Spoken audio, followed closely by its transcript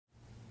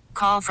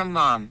call from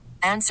mom.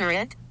 Answer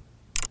it.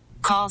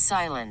 Call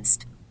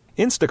silenced.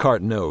 Instacart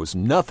knows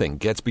nothing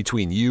gets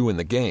between you and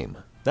the game.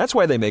 That's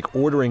why they make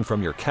ordering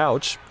from your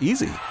couch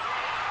easy.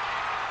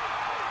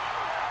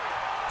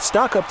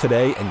 Stock up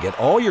today and get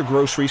all your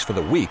groceries for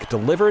the week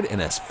delivered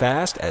in as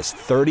fast as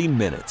 30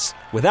 minutes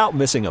without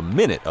missing a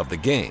minute of the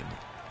game.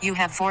 You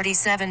have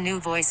 47 new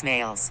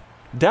voicemails.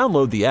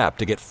 Download the app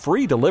to get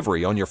free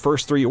delivery on your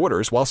first 3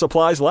 orders while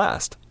supplies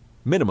last.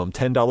 Minimum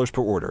 $10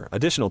 per order.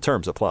 Additional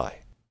terms apply.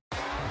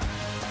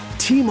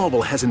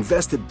 T-Mobile has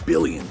invested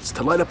billions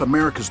to light up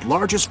America's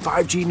largest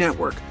 5G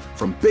network,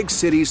 from big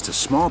cities to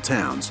small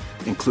towns,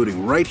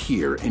 including right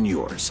here in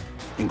yours.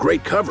 And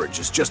great coverage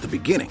is just the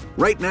beginning.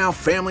 Right now,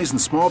 families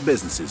and small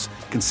businesses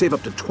can save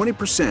up to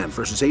 20%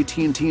 versus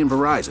AT&T and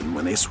Verizon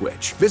when they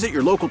switch. Visit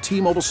your local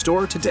T-Mobile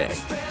store today.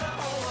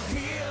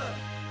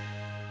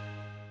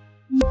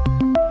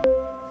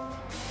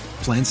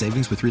 Plan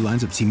savings with 3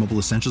 lines of T-Mobile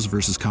Essentials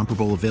versus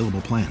comparable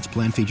available plans.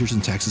 Plan features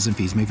and taxes and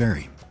fees may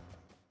vary.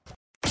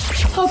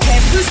 Okay,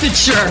 who's the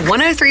jerk?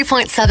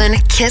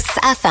 103.7 KISS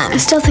FM. I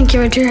still think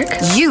you're a jerk.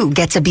 You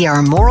get to be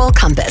our moral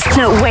compass.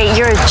 No, wait,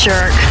 you're a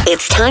jerk.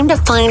 It's time to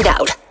find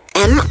out.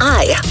 Am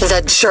I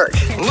the jerk?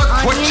 Look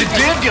what you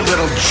did, you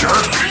little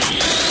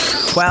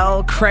jerk.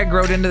 Well, Craig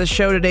wrote into the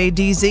show today,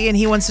 DZ, and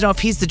he wants to know if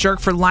he's the jerk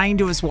for lying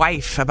to his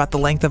wife about the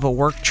length of a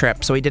work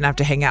trip so he didn't have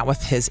to hang out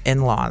with his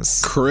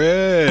in-laws.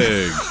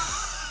 Craig.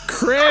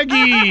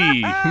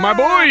 Craigie. My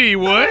boy,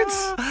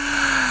 what?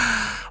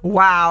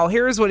 Wow,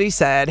 here's what he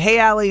said. Hey,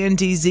 Allie and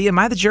DZ, am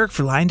I the jerk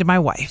for lying to my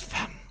wife?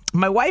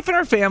 My wife and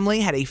her family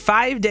had a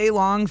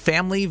 5-day-long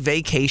family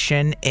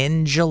vacation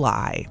in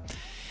July.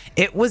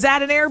 It was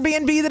at an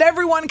Airbnb that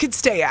everyone could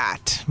stay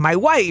at. My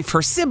wife,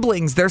 her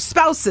siblings, their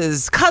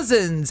spouses,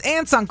 cousins,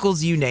 aunts,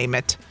 uncles, you name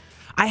it.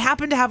 I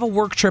happened to have a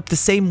work trip the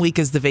same week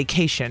as the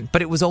vacation,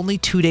 but it was only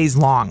 2 days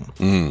long.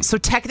 So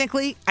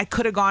technically, I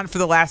could have gone for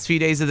the last few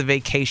days of the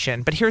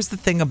vacation. But here's the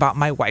thing about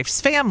my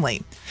wife's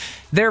family.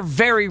 They're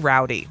very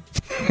rowdy.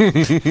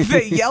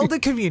 They yell to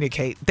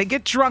communicate. They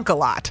get drunk a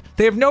lot.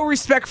 They have no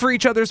respect for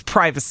each other's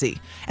privacy.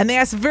 And they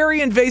ask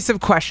very invasive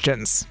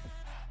questions.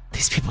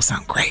 These people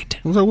sound great.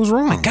 What's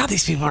wrong? My God,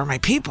 these people are my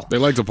people. They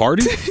like to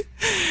party?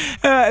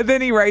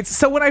 Then he writes,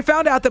 so when I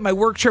found out that my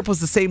work trip was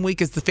the same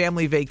week as the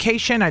family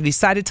vacation, I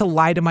decided to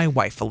lie to my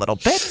wife a little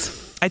bit.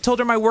 I told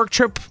her my work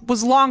trip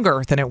was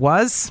longer than it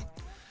was.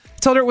 I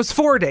told her it was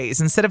 4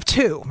 days instead of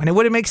 2, and it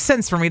wouldn't make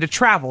sense for me to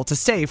travel to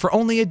stay for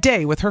only a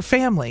day with her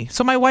family.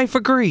 So my wife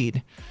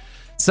agreed.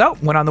 So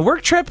went on the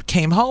work trip,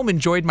 came home,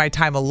 enjoyed my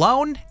time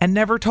alone, and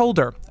never told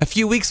her. A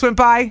few weeks went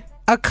by.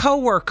 A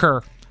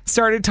coworker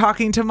started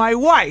talking to my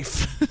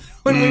wife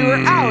when we were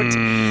out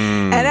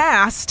and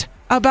asked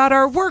about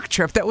our work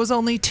trip that was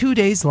only 2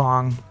 days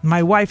long.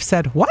 My wife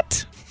said,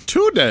 what?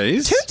 2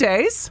 days? 2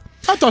 days?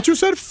 I thought you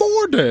said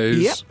 4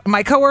 days. Yep.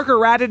 My coworker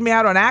ratted me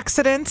out on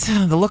accident.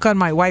 The look on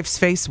my wife's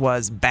face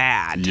was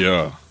bad.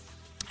 Yeah.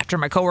 After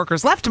my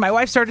coworkers left, my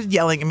wife started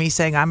yelling at me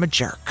saying I'm a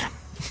jerk.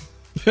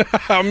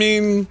 I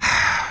mean,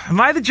 am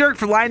I the jerk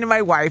for lying to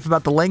my wife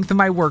about the length of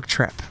my work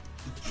trip?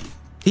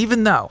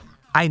 Even though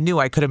I knew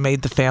I could have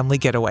made the family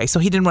getaway. So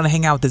he didn't want to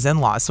hang out with his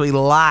in-laws. So he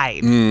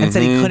lied and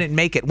said he couldn't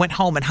make it. Went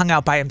home and hung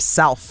out by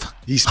himself.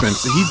 He spent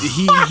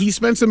he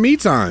spent some me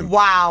time.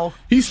 Wow.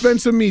 He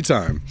spent some me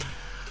time.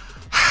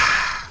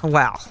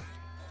 Well.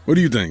 What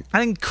do you think? I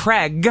think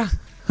Craig,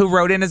 who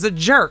wrote in as a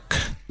jerk.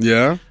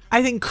 Yeah?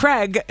 I think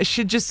Craig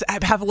should just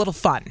have a little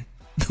fun.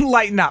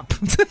 Lighten up.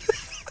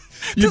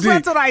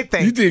 That's what I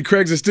think. You think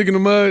Craig's a stick in the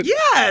mud?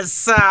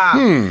 Yes.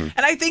 And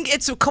I think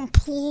it's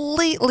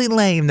completely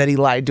lame that he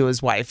lied to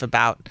his wife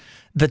about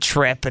the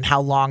trip and how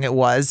long it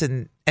was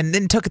and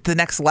then took it to the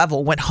next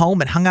level, went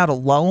home and hung out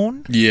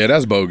alone. Yeah,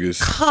 that's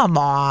bogus. Come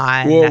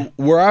on. Well,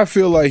 where I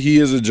feel like he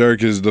is a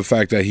jerk is the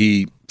fact that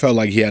he felt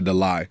like he had to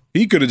lie.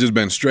 He could have just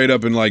been straight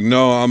up and like,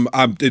 no,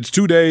 it's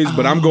 2 days,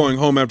 but I'm going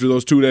home after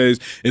those 2 days.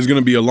 It's going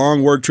to be a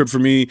long work trip for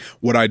me.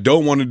 What I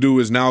don't want to do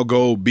is now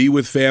go be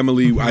with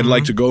family. I'd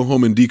like to go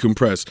home and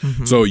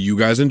decompress. So you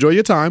guys enjoy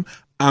your time.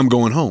 I'm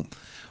going home.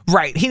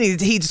 Right. He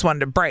just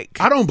wanted a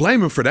break. I don't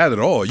blame him for that at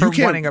all. For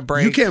wanting a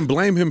break. You can't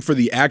blame him for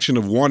the action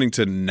of wanting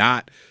to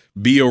not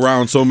be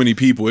around so many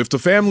people. If the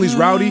family's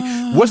rowdy,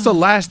 what's the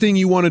last thing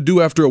you want to do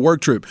after a work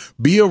trip?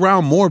 Be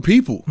around more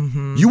people.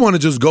 You want to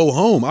just go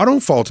home. I don't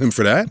fault him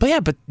for that.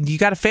 But you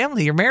got a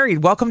family. You're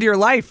married. Welcome to your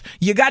life.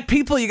 You got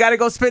people you got to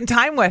go spend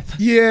time with.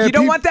 Yeah. You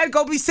don't want that?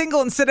 Go be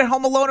single and sit at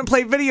home alone and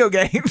play video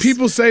games.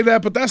 People say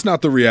that, but that's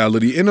not the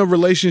reality. In a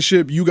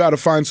relationship, you got to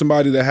find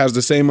somebody that has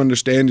the same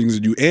understandings as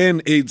you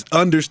and it's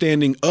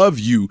understanding of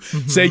you.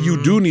 Say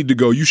you do need to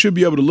go. You should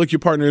be able to look your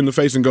partner in the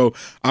face and go,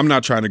 I'm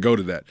not trying to go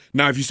to that.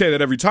 Now, if you say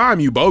that every time,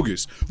 you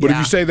bogus. But if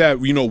you say that,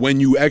 when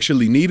you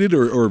actually need it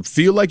or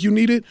feel like you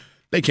need it,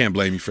 they can't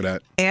blame you for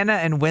that. Anna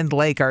and Wind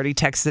Lake already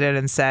texted in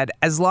and said,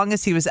 as long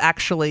as he was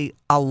actually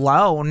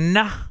alone,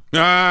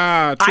 True.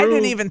 I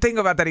didn't even think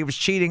about that he was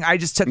cheating. I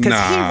just took, because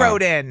he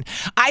wrote in.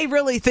 I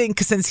really think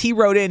since he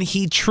wrote in,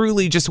 he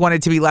truly just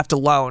wanted to be left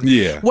alone.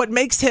 Yeah. What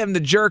makes him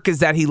the jerk is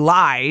that he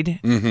lied.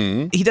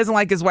 Mm-hmm. He doesn't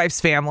like his wife's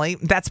family.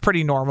 That's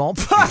pretty normal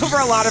for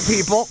a lot of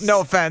people.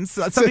 No offense.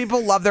 Some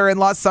people love their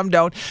in-laws, some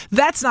don't.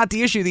 That's not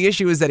the issue. The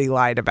issue is that he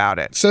lied about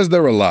it. Says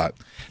there a lot.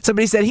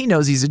 Somebody said he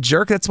knows he's a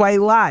jerk. That's why he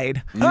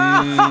lied.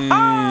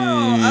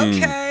 Oh,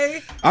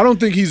 okay. I don't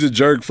think he's a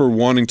jerk for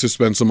wanting to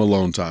spend some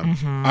alone time.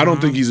 Mm-hmm. I don't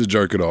think he's a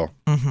jerk at all.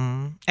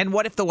 Mm-hmm. And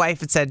what if the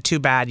wife had said, too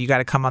bad, you got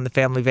to come on the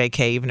family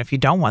vacay even if you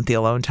don't want the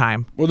alone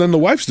time? Well, then the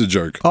wife's the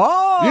jerk.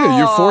 Oh. Yeah,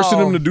 you're forcing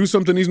him to do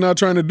something he's not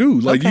trying to do.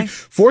 Like, Okay.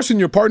 forcing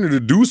your partner to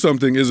do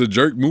something is a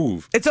jerk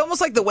move. It's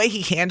almost like the way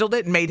he handled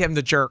it made him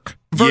the jerk.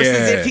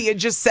 Versus if he had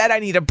just said, I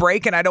need a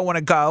break and I don't want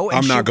to go. And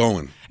I'm not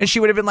going. And she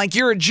would have been like,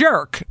 you're a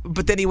jerk.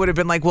 But then he would have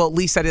been like, well, at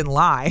least I didn't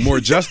lie. More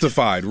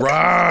justified.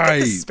 Right. Look at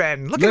the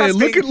spin. Look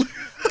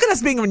at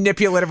us being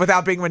manipulative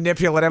without being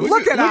manipulative.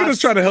 Look at us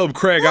trying to help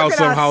Craig out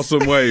somehow,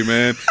 some way,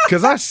 man.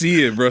 Because I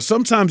see it, bro.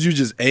 Sometimes you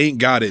just ain't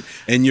got it.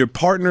 And your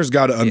partner's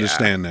got to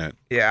understand that.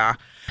 Yeah.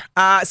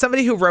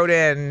 Somebody who wrote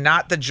in,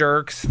 not the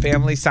jerks,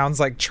 family sounds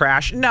like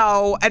trash.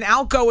 No, an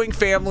outgoing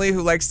family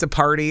who likes to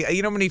party.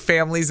 You know how many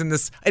families in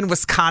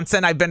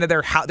Wisconsin, I've been to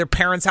their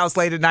parents' house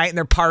late at night and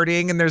they're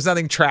partying and there's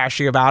nothing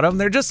trashy about them.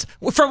 They're just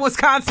from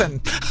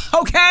Wisconsin.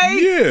 Okay?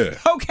 Yeah.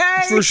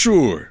 Okay? For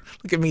sure.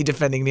 Look at me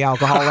defending the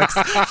alcoholics.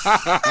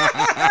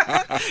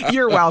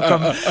 You're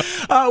welcome.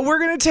 We're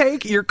going to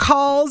take your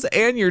calls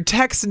and your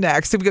texts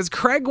next because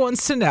Craig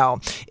wants to know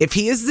if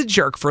he is the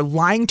jerk for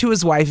lying to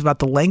his wife about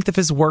the length of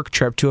his work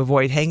trip to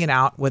avoid hanging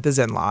out with his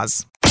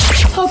in-laws.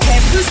 Okay,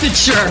 who's the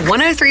jerk?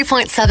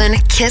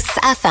 103.7 KISS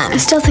FM. I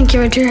still think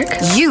you're a jerk.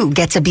 You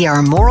get to be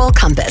our moral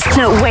compass.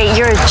 No, wait,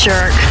 you're a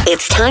jerk.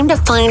 It's time to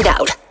find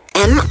out.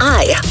 Am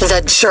I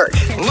the jerk?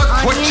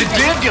 Look what you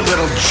did, you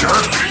little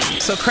jerk.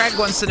 So Craig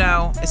wants to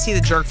know, is he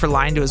the jerk for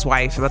lying to his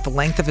wife about the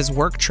length of his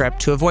work trip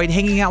to avoid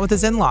hanging out with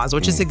his in-laws,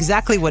 which is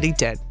exactly what he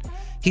did.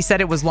 He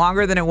said it was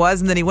longer than it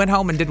was, and then he went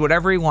home and did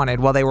whatever he wanted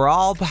while they were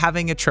all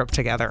having a trip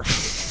together.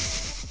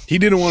 He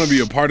didn't want to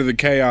be a part of the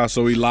chaos,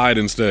 so he lied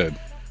instead.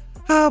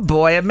 Oh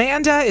boy,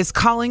 Amanda is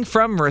calling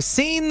from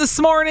Racine this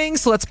morning,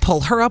 so let's pull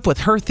her up with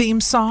her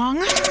theme song.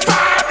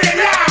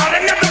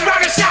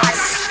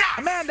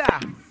 Amanda!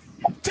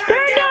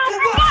 Turn down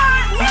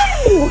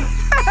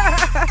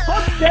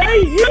How dare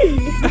you!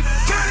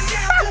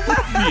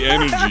 The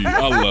energy,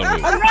 I love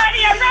it. I'm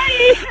ready.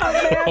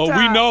 Amanda, Oh,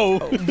 we know.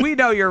 We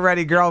know you're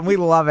ready, girl, and we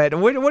love it.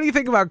 What do you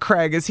think about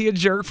Craig? Is he a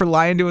jerk for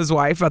lying to his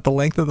wife about the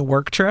length of the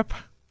work trip?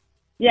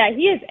 Yeah,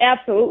 he is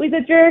absolutely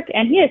the jerk,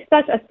 and he is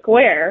such a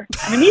square.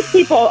 I mean, these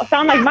people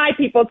sound like my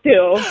people,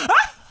 too.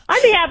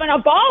 I'd be having a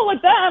ball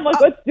with them.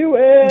 Like, let's do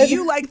it.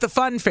 You like the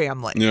fun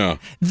family. Yeah.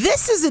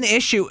 This is an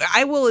issue.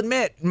 I will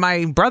admit,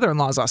 my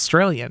brother-in-law is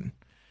Australian.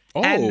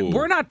 Oh. And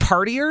we're not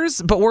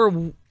partiers, but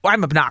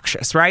I'm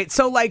obnoxious, right?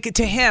 So, like,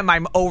 to him,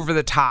 I'm over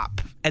the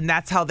top. And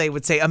that's how they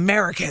would say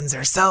Americans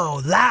are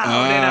so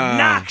loud and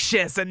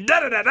obnoxious and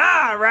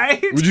da-da-da-da,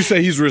 right? Would you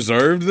say he's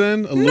reserved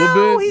then, a little bit?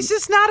 No, he's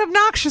just not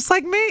obnoxious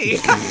like me.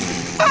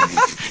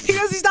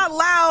 Because he's not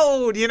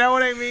loud, you know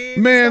what I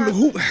mean? Man,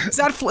 he's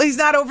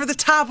not over the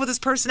top with his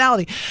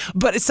personality.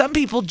 But some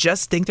people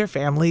just think their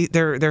family,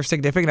 their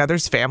significant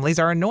others' families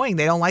are annoying.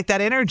 They don't like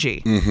that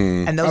energy.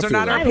 Mm-hmm. And those are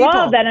not our I people.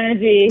 love that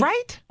energy.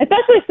 Right?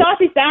 Especially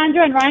Saucy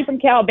Sandra and Ryan from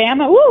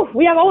Calabama. Woo,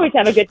 we always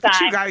have a good time.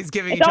 You guys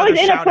giving It's each always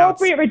other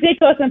shout-outs. inappropriate,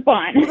 ridiculous, and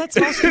fun. Well, that's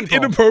most people.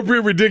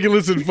 Inappropriate,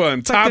 ridiculous, and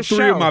fun. Top like the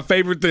 3 of show. my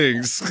favorite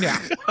things. Yeah.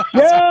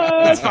 Yes.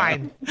 That's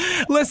fine.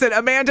 Listen,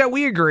 Amanda,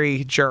 we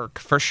agree, jerk,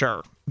 for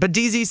sure. But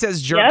DZ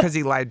says jerk because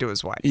he lied to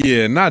his wife.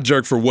 Yeah, not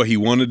jerk for what he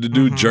wanted to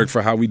do, jerk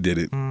for how he did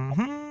it.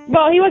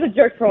 Well, he was a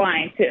jerk for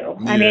lying, too.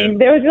 I Yeah. mean,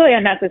 it was really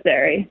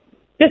unnecessary.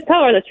 Just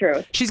tell her the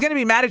truth. She's going to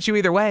be mad at you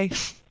either way,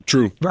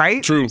 True.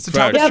 right? True. So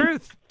tell the Facts.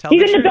 truth. Tell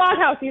He's the in the truth.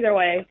 doghouse either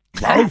way.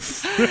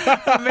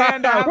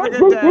 Amanda, have a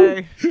good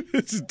day.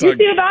 You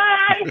too,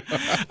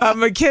 bye.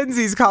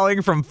 Mackenzie's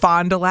calling from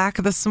Fond du Lac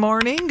this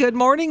morning. Good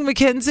morning,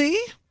 Mackenzie.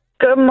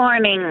 Good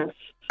morning.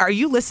 Are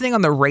you listening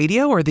on the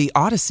radio or the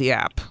Odyssey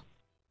app?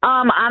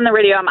 On the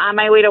radio. I'm on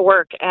my way to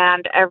work,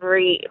 and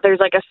there's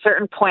like a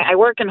certain point. I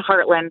work in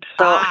Heartland,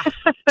 so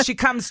She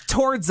comes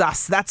towards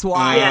us. That's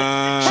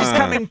why. She's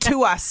coming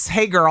to us.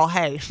 Hey, girl.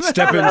 Hey.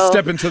 Step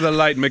into the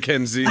light,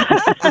 Mackenzie.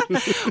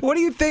 What do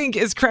you think?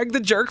 Is Craig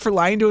the jerk for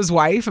lying to his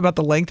wife about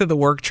the length of the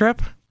work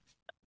trip?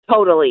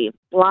 Totally.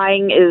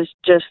 Lying is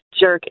just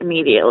jerk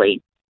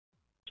immediately.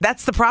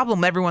 That's the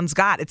problem everyone's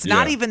got. It's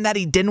not even that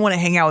he didn't want to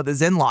hang out with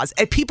his in-laws.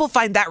 And people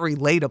find that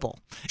relatable.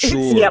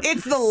 Sure.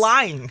 It's the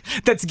lying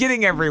that's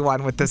getting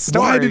everyone with this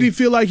story. Why did he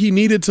feel like he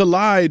needed to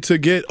lie to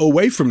get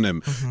away from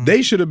them?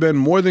 They should have been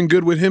more than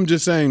good with him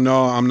just saying,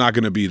 no, I'm not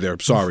going to be there.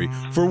 Sorry.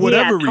 For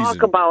whatever reason.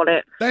 Talk about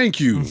it. Thank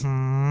you.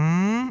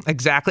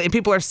 Exactly. And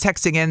people are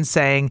texting in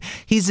saying,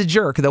 he's a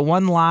jerk. The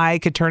one lie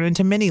could turn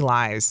into many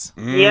lies.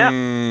 Yep.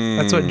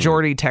 That's what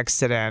Jordy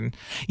texted in.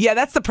 Yeah,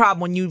 that's the problem.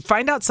 When you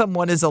find out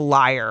someone is a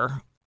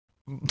liar,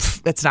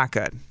 it's not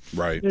good.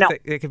 Right. No.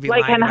 It could be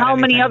Like, lying and about how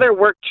many anything. other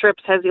work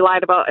trips has he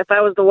lied about? If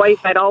I was the wife,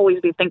 I'd always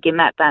be thinking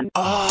that then.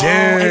 Oh,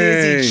 Dang. and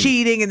is he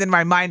cheating? And then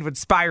my mind would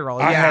spiral.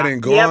 I yeah.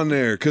 hadn't gone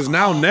there because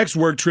now next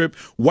work trip,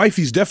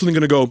 wifey's definitely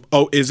going to go,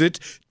 oh, is it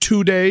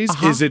 2 days?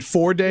 Is it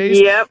 4 days?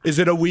 Yep. Is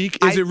it a week?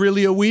 Is it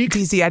really a week?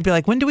 DZ, I'd be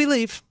like, when do we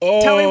leave?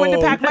 Tell me when to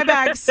pack my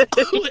bags.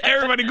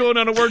 Everybody going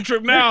on a work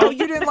trip now. Oh,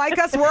 you didn't like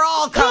us? We're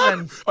all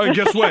coming. Oh, and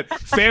guess what?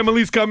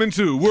 Family's coming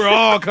too. We're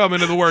all coming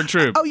to the work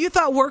trip. Oh, you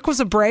thought work was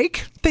a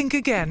break? Think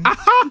again.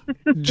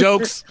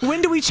 Jokes.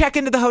 When do we check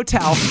into the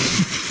hotel?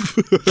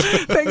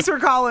 Thanks for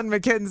calling,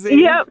 Mackenzie.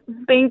 Yep.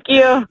 Thank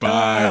you.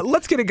 Bye.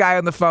 Let's get a guy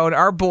on the phone.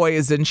 Our boy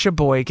is in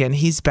Sheboygan.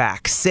 He's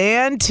back.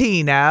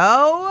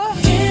 Santino.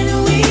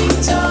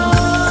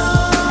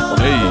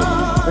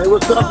 Hey. Hey,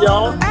 what's up,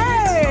 y'all?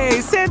 Hey,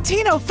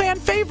 Santino, fan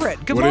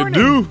favorite. Good What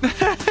morning. it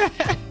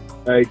do?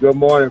 Hey, good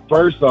morning.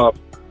 First off,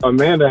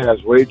 Amanda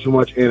has way too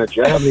much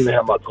energy. I haven't even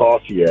had my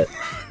coffee yet.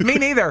 Me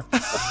neither.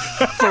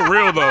 For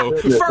real, though.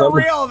 For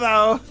real,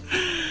 though.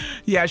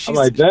 Yeah, she's I'm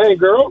like, dang,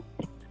 girl.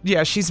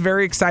 yeah, she's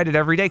very excited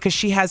every day because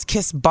she has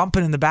Kiss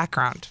bumping in the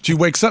background. She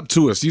wakes up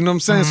to us, you know what I'm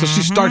saying? So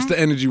she starts the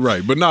energy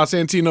right. But nah,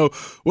 Santino,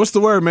 what's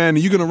the word, man? Are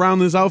you going to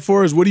round this out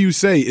for us? What do you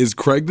say? Is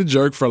Craig the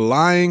jerk for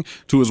lying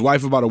to his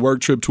wife about a work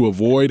trip to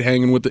avoid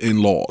hanging with the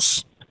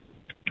in-laws?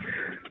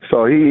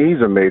 So he's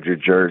a major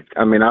jerk.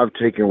 I mean, I've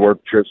taken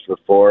work trips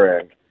before,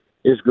 and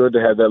it's good to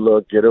have that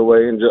little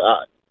getaway. And just,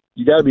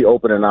 you got to be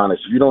open and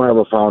honest. If you don't have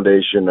a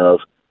foundation of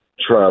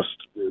trust,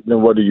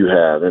 then what do you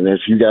have? And if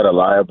you got to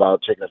lie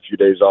about taking a few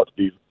days off to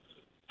be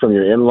from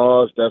your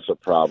in-laws, that's a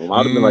problem.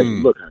 I'd have been like,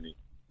 look, honey,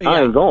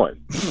 I ain't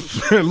going.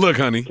 Look,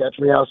 honey. Catch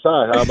me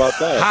outside. How about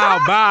that?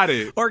 How about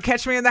it? Or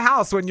catch me in the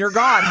house when you're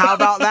gone. How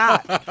about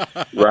that?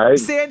 Right?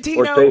 Santino.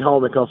 Or stay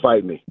home and come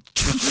fight me.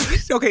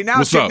 Okay, now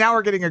What's up? now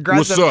we're getting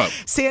aggressive. What's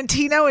up?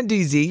 Santino and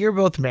DZ, you're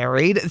both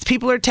married.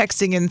 People are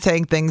texting and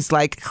saying things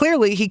like,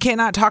 clearly he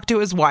cannot talk to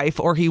his wife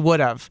or he would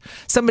have.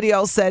 Somebody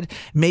else said,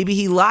 maybe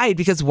he lied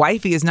because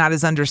wifey is not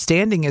as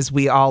understanding as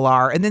we all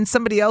are. And then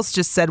somebody else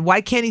just said, why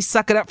can't he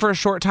suck it up for a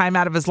short time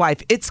out of his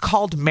life? It's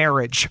called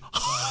marriage.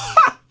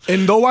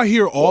 And though I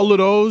hear all of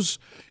those,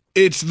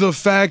 it's the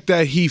fact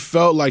that he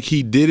felt like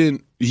he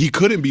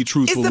couldn't be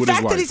truthful Is the with his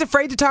fact wife. that he's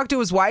afraid to talk to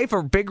his wife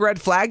a big red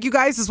flag, you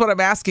guys, is what I'm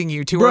asking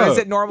you to? Or Bruh, is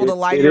it normal to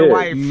lie to it your is.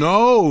 wife?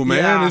 No, man,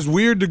 Yeah. it's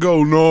weird to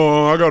go,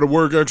 no, I got to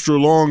work extra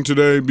long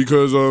today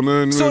because,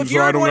 man, So if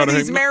you're I in don't one of gotta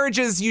these hang.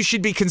 marriages, you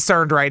should be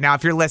concerned right now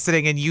if you're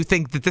listening and you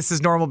think that this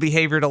is normal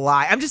behavior to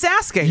lie. I'm just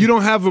asking. You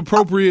don't have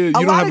appropriate. A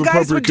You don't lot have of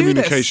guys appropriate would do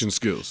this. communication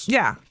skills.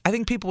 Yeah, I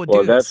think people would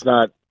Well, do this.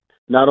 that's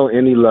not on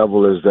any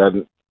level is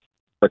that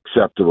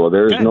acceptable.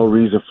 There is Okay. no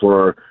reason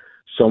for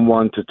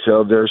someone to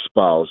tell their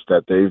spouse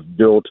that they've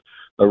built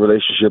a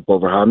relationship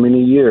over how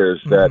many years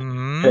that,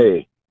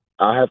 hey,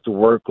 I have to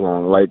work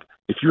long. Like,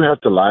 if you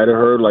have to lie to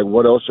her, like,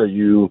 what else are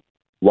you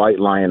white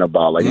lying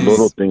about? Like,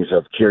 little things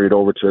have carried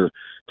over to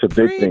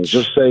big things.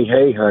 Just say,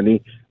 hey,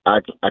 honey,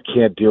 I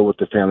can't deal with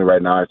the family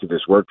right now after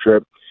this work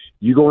trip.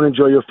 You go and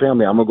enjoy your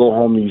family. I'm going to go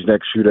home these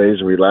next few days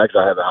and relax.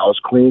 I have the house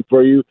clean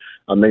for you.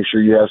 I'll make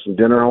sure you have some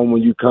dinner home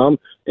when you come.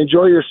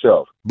 Enjoy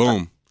yourself.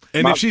 Boom.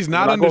 And if she's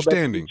not when I go back to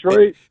understanding,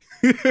 Detroit,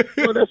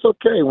 well, that's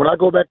okay. When I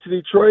go back to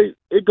Detroit,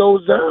 it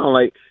goes down.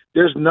 Like,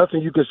 there's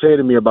nothing you can say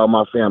to me about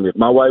my family. If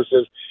my wife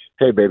says,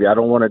 hey, baby, I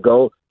don't want to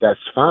go, that's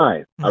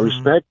fine. I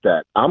respect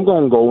that. I'm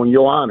going to go in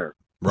your honor.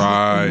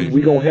 right?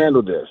 We going to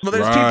handle this. Well,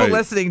 there's Right. people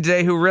listening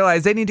today who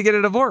realize they need to get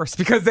a divorce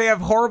because they have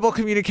horrible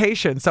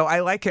communication. So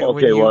I like it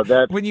Okay,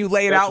 when you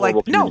lay it that's out like,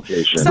 horrible no,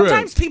 communication.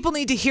 sometimes people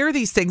need to hear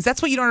these things.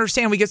 That's what you don't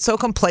understand. We get so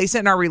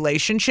complacent in our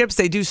relationships.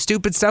 They do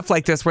stupid stuff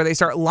like this where they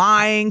start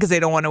lying because they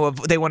want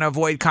to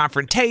avoid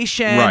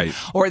confrontation, Right.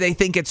 or they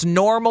think it's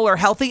normal or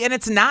healthy, and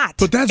it's not.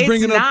 But that's It's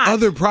bringing up not.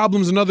 other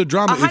problems and other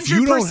drama. If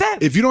you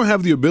 100%. don't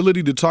have the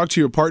ability to talk to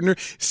your partner,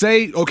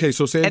 say, okay,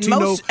 so And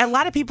Santino. a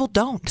lot of people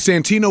don't.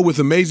 Santino with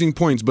amazing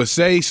points, but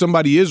say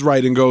somebody is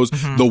right and goes,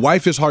 the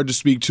wife is hard to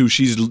speak to.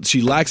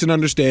 She lacks an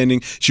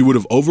understanding. She would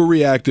have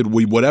overreacted.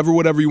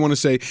 Whatever you want to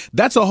say.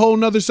 That's a whole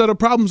nother set of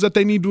problems that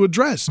they need to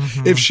address.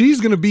 If she's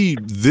going to be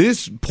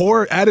this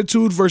poor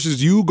attitude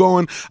versus you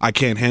going, I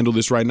can't handle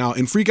this right now,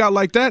 and freak out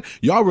like that,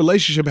 y'all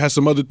relationship has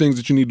some other things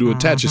that you need to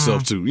attach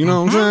yourself to. You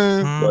know what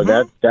I'm saying?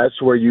 Well,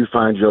 that's where you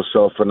find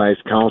yourself a nice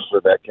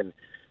counselor that can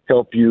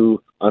help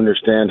you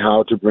understand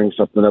how to bring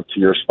something up to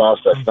your spouse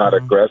that's not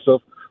aggressive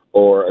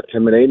or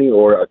intimidating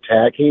or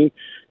attacking.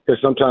 Because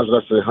sometimes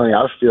I say, honey,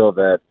 I feel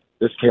that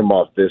this came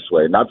off this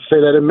way. Not to say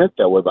that it meant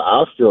that way, but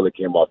I feel it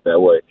came off that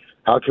way.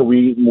 How can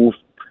we move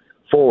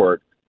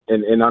forward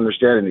in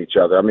understanding each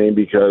other? I mean,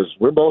 because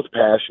we're both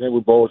passionate,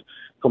 we're both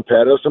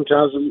competitive.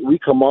 Sometimes we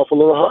come off a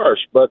little harsh,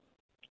 but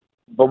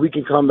we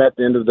can come at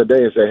the end of the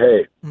day and say,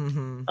 hey,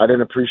 I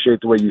didn't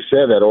appreciate the way you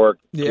said that, or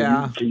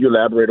can you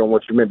elaborate on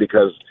what you meant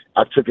because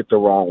I took it the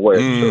wrong way.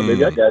 Sure,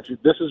 maybe I got you.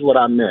 This is what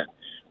I meant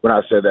when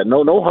I said that.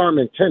 No harm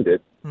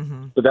intended,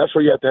 but that's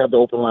where you have to have the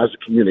open lines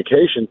of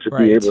communication to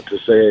be able to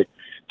say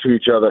to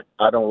each other,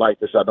 I don't like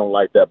this, I don't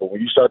like that. But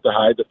when you start to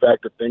hide the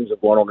fact that things are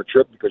going on the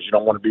trip because you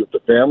don't want to be with the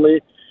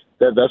family,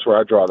 that's where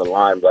I draw the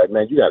line. Like,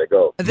 man, you got to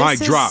go.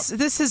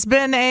 This has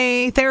been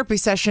a therapy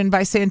session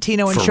by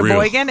Santino and For real.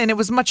 Sheboygan, and it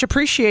was much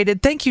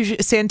appreciated. Thank you,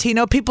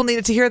 Santino. People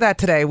needed to hear that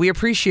today. We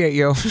appreciate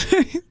you.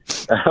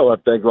 Well,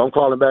 thank you. I'm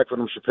calling back for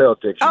them Chappelle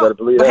ticks. You better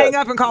believe that. Hang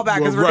up and call back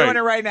because we're doing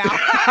it right now.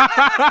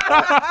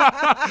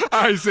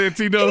 All right,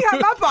 Santino. He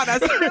hung up on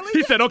us.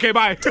 He said, okay,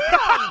 bye.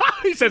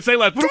 He said, say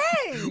less.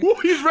 Ooh,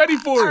 he's ready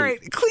for it. All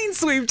right, clean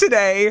sweep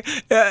today.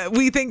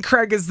 We think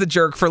Craig is the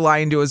jerk for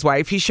lying to his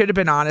wife. He should have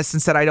been honest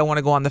and said, I don't want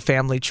to go on the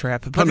family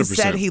trip. But 100%.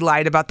 instead, he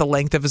lied about the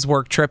length of his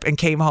work trip and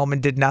came home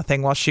and did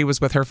nothing while she was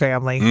with her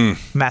family.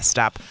 Messed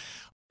up.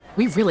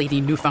 We really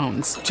need new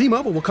phones.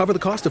 T-Mobile will cover the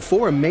cost of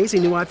 4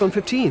 amazing new iPhone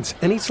 15s,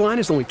 and each line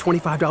is only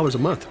 $25 a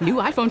month. New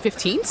iPhone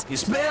 15s?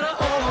 It's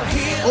better over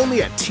here.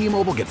 Only at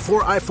T-Mobile, get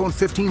 4 iPhone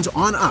 15s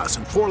on us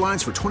and 4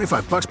 lines for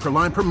 $25 per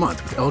line per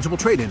month with eligible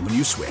trade-in when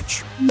you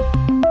switch.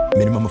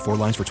 Minimum of 4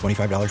 lines for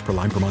 $25 per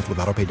line per month with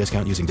autopay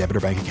discount using debit or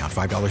bank account.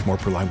 $5 more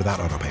per line without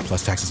autopay,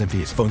 plus taxes and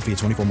fees. Phone fee at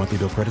 24 monthly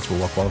bill credits for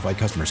well-qualified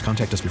customers.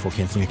 Contact us before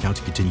canceling account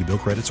to continue bill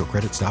credits or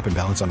credit stop and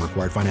balance on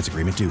required finance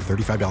agreement due.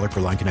 $35 per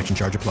line connection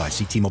charge applies.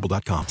 See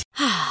T-Mobile.com.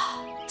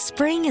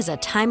 Spring is a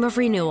time of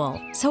renewal,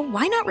 so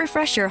why not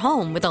refresh your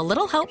home with a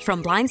little help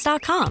from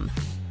Blinds.com?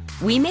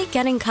 We make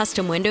getting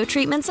custom window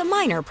treatments a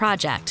minor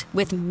project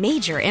with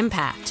major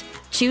impact.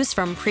 Choose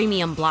from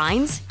premium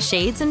blinds,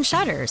 shades, and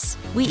shutters.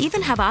 We even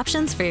have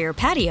options for your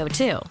patio,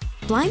 too.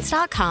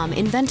 Blinds.com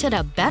invented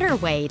a better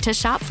way to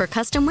shop for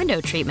custom window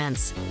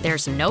treatments.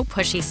 There's no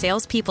pushy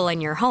salespeople in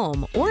your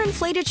home or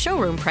inflated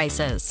showroom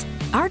prices.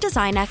 Our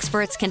design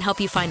experts can help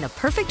you find the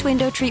perfect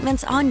window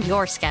treatments on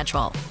your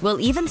schedule. We'll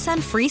even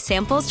send free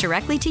samples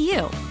directly to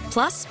you.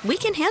 Plus, we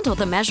can handle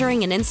the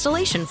measuring and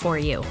installation for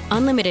you.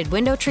 Unlimited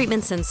window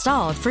treatments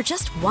installed for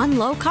just one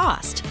low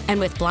cost. And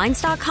with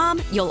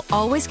Blinds.com, you'll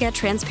always get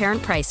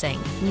transparent pricing.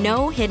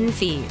 No hidden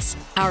fees.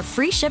 Our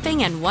free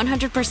shipping and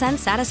 100%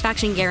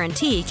 satisfaction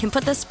guarantee can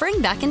put the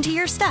spring back into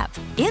your step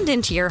and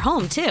into your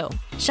home, too.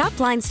 Shop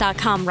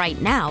Blinds.com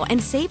right now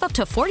and save up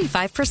to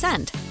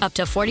 45%. Up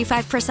to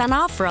 45%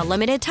 off for a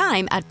limited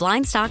time at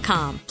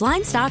Blinds.com.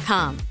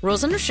 Blinds.com.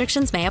 Rules and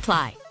restrictions may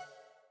apply.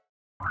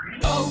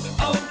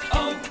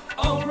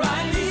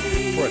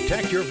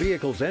 Protect your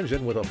vehicle's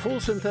engine with a full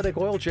synthetic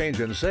oil change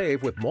and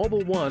save with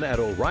Mobil 1 at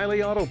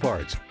O'Reilly Auto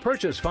Parts.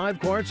 Purchase 5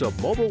 quarts of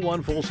Mobil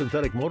 1 full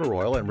synthetic motor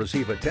oil and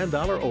receive a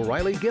 $10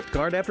 O'Reilly gift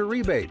card after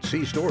rebate.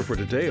 See store for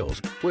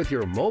details. With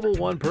your Mobil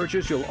 1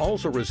 purchase, you'll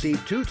also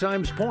receive 2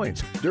 times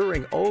points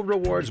during O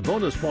Rewards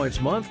Bonus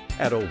Points Month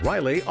at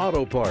O'Reilly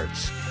Auto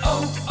Parts.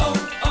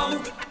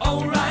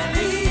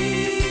 O'Reilly.